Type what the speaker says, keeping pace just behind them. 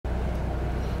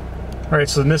Alright,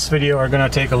 so in this video we're going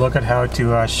to take a look at how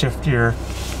to shift your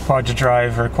Quadra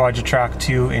drive or Quadra Trac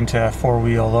 2 into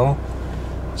 4-wheel low.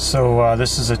 So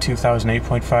this is a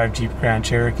 2008.5 Jeep Grand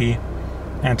Cherokee,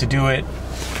 and to do it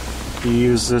you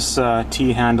use this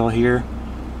T-handle here,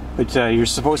 but you're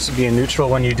supposed to be in neutral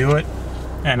when you do it,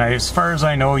 and as far as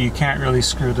I know you can't really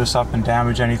screw this up and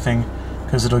damage anything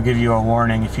because it'll give you a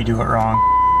warning if you do it wrong.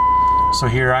 So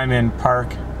here I'm in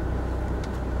park,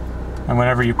 and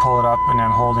whenever you pull it up and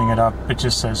I'm holding it up, it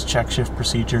just says check shift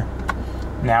procedure.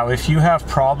 Now if you have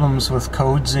problems with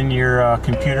codes in your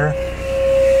computer,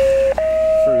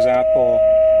 for example,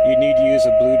 you need to use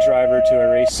a blue driver to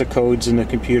erase the codes in the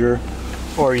computer,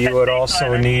 or you would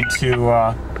also need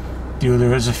to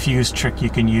there is a fuse trick you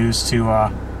can use to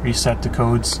reset the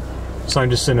codes. So I'm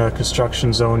just in a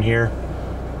construction zone here,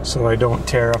 so I don't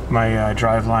tear up my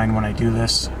drive line when I do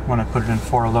this, when I put it in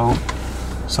 4 low.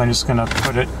 So I'm just going to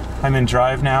put it, I'm in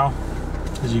drive now,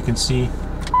 as you can see,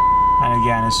 and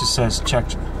again it just says check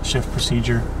shift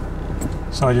procedure.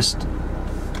 So I'm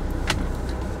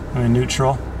in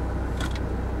neutral,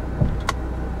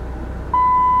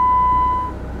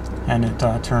 and it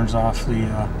turns off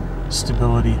the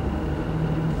stability.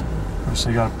 So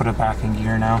you got to put it back in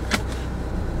gear now.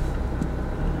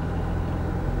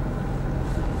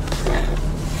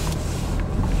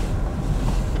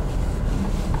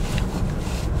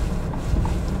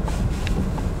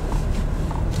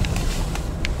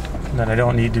 And then I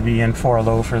don't need to be in 4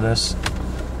 low for this,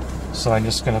 so I'm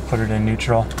just going to put it in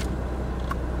neutral.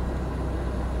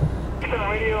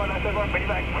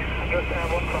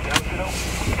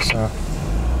 So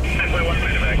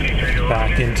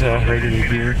back into regular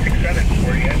gear.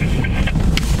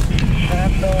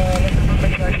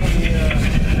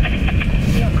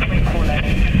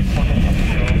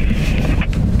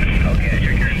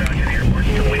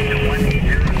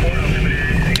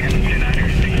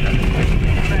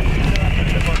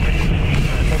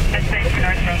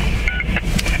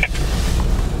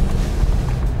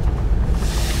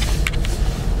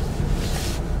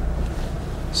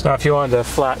 So now if you wanted to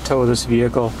flat tow this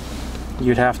vehicle,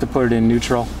 you'd have to put it in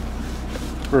neutral,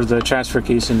 or the transfer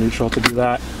case in neutral. To do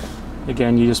that,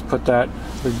 again, you just put the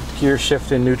gear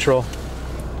shift in neutral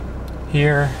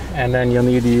here, and then you'll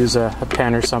need to use a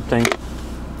pen or something.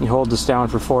 You hold this down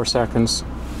for 4 seconds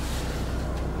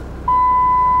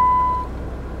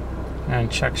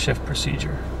and check shift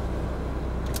procedure.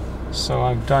 So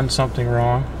I've done something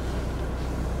wrong.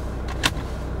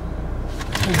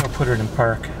 I'm gonna put it in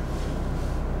park.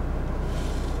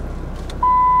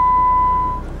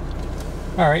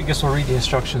 Alright, guess we'll read the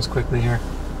instructions quickly here.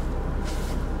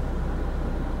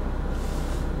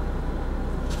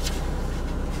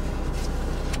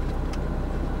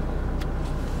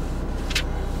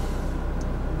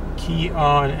 Key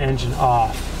on, engine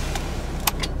off.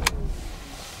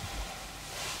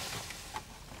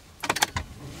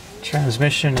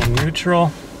 Transmission in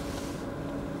neutral.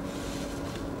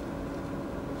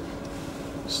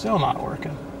 Still not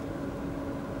working.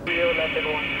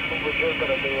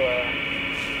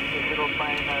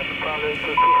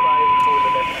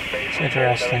 It's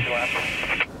interesting.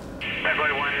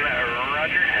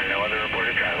 Roger, and no other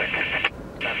reported traffic.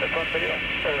 Not the front video?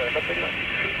 Left video?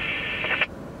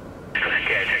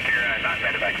 Okay, check your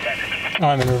non-medevac status. Oh,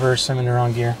 I'm in reverse, I'm in the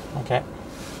wrong gear. Okay.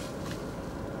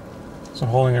 So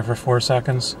I'm holding it for 4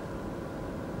 seconds.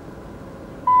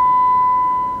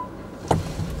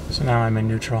 So now I'm in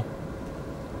neutral.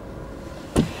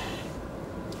 You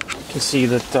can see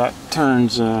that that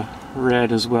turns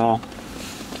red as well.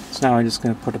 So now I'm just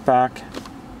going to put it back.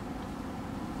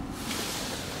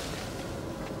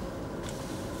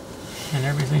 And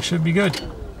everything should be good.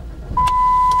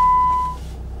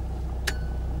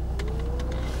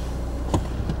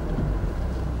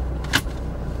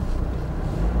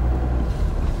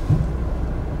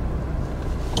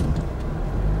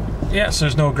 Yes,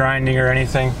 there's no grinding or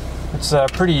anything. It's a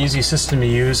pretty easy system to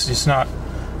use. It's not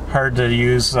hard to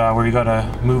use where you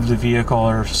gotta move the vehicle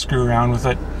or screw around with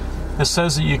it. It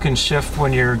says that you can shift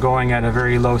when you're going at a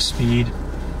very low speed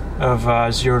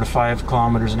of 0 to 5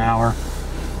 kilometers an hour.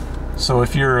 So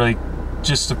if you're like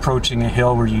just approaching a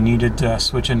hill where you needed to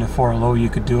switch into 4 low, you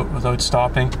could do it without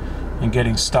stopping and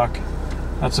getting stuck.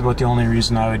 That's about the only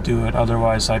reason I would do it.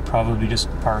 Otherwise I'd probably just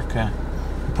park,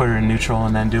 put it in neutral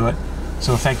and then do it.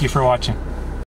 So thank you for watching.